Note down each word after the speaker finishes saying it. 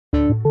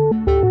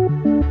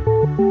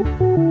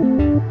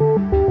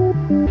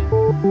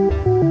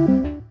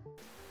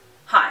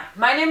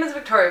my name is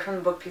Victoria from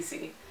the Book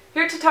PC,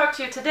 here to talk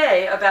to you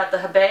today about the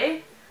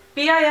Habey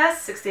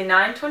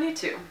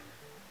BIS-6922.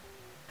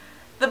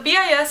 The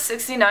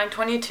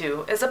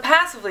BIS-6922 is a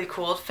passively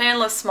cooled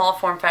fanless small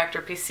form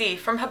factor PC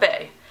from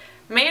Habey,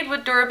 made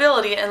with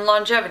durability and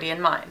longevity in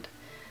mind.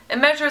 It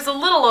measures a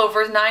little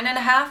over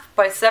 9.5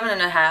 by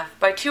 7.5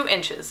 by 2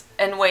 inches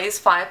and weighs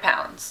 5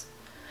 pounds.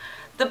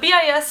 The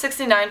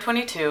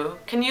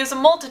BIS-6922 can use a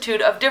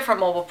multitude of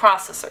different mobile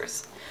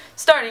processors,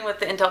 starting with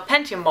the Intel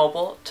Pentium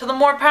Mobile to the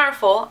more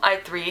powerful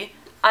i3,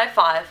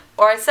 i5,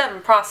 or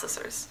i7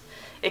 processors.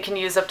 It can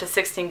use up to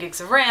 16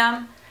 gigs of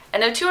RAM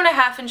and a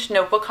 2.5-inch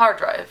notebook hard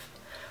drive.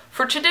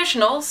 For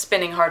traditional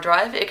spinning hard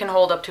drive, it can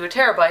hold up to a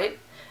terabyte.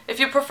 If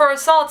you prefer a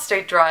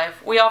solid-state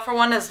drive, we offer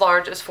one as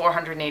large as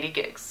 480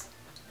 gigs.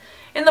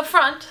 In the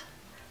front,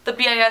 the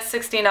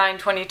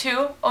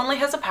BIS-6922 only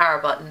has a power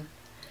button.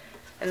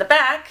 In the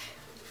back,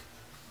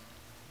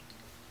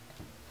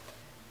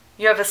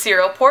 you have a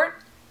serial port,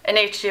 an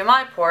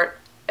HDMI port,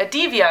 a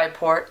DVI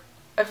port,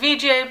 a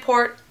VGA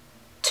port,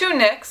 2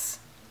 NICs,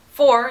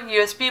 4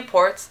 USB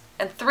ports,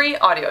 and 3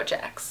 audio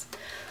jacks.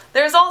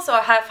 There is also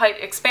a half-height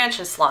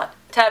expansion slot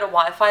to add a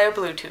Wi-Fi or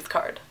Bluetooth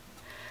card.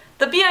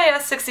 The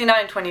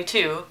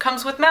BIS-6922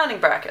 comes with mounting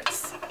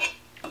brackets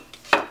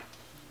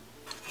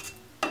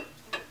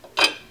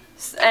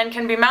and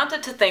can be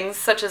mounted to things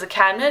such as a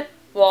cabinet,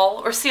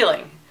 wall, or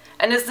ceiling,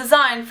 and is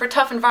designed for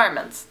tough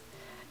environments.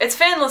 Its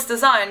fanless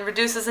design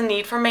reduces the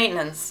need for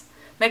maintenance,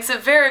 makes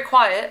it very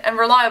quiet and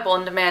reliable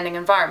in demanding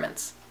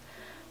environments.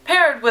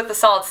 Paired with the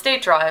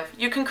solid-state drive,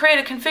 you can create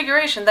a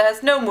configuration that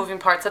has no moving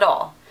parts at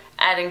all,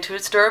 adding to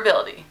its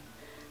durability.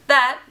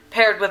 That,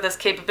 paired with its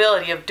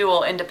capability of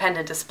dual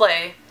independent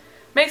display,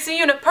 makes the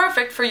unit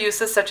perfect for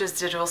uses such as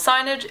digital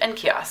signage and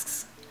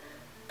kiosks.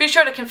 Be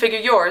sure to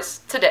configure yours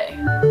today.